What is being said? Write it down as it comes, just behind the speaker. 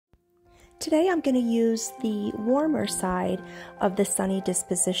Today I'm going to use the warmer side of the Sunny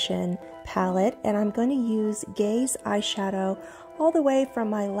Disposition palette, and I'm going to use Gaze eyeshadow all the way from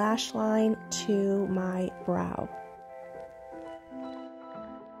my lash line to my brow.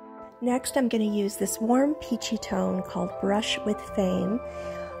 Next I'm going to use this warm peachy tone called Brush with Fame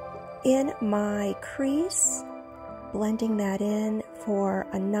in my crease, blending that in for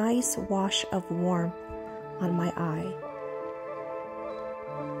a nice wash of warmth on my eye.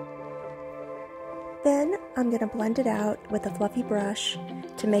 Then I'm going to blend it out with a fluffy brush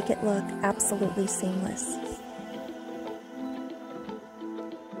to make it look absolutely seamless.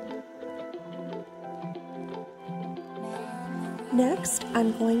 Next,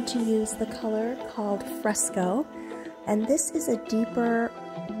 I'm going to use the color called Fresco, and this is a deeper,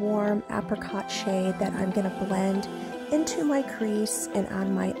 warm apricot shade that I'm going to blend into my crease and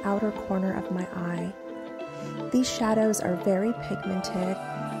on my outer corner of my eye. These shadows are very pigmented.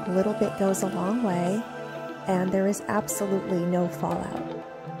 A little bit goes a long way, and there is absolutely no fallout.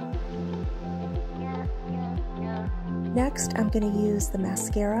 Next, I'm going to use the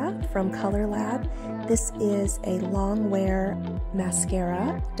mascara from Color Lab. This is a long wear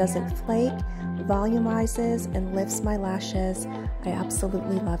mascara, doesn't flake, volumizes, and lifts my lashes. I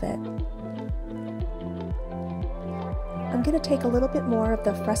absolutely love it. I'm going to take a little bit more of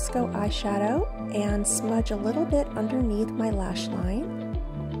the Fresco eyeshadow and smudge a little bit underneath my lash line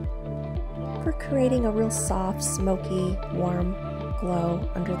for creating a real soft, smoky, warm glow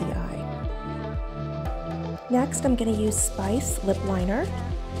under the eye. Next, I'm going to use Spice Lipliner,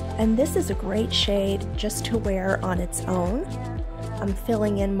 and this is a great shade just to wear on its own. I'm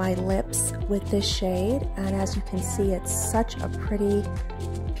filling in my lips with this shade, and as you can see, it's such a pretty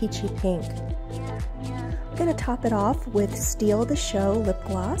peachy pink. I'm going to top it off with Steal the Show lip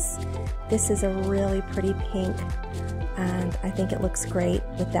gloss. This is a really pretty pink, and I think it looks great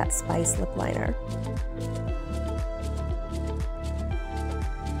with that Spice lip liner.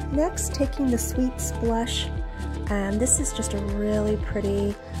 Next, taking the Sweets blush, and this is just a really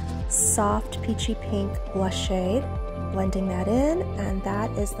pretty soft peachy pink blush shade. Blending that in, and that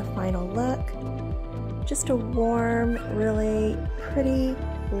is the final look. Just a warm, really pretty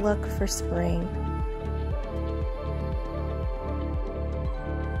look for spring.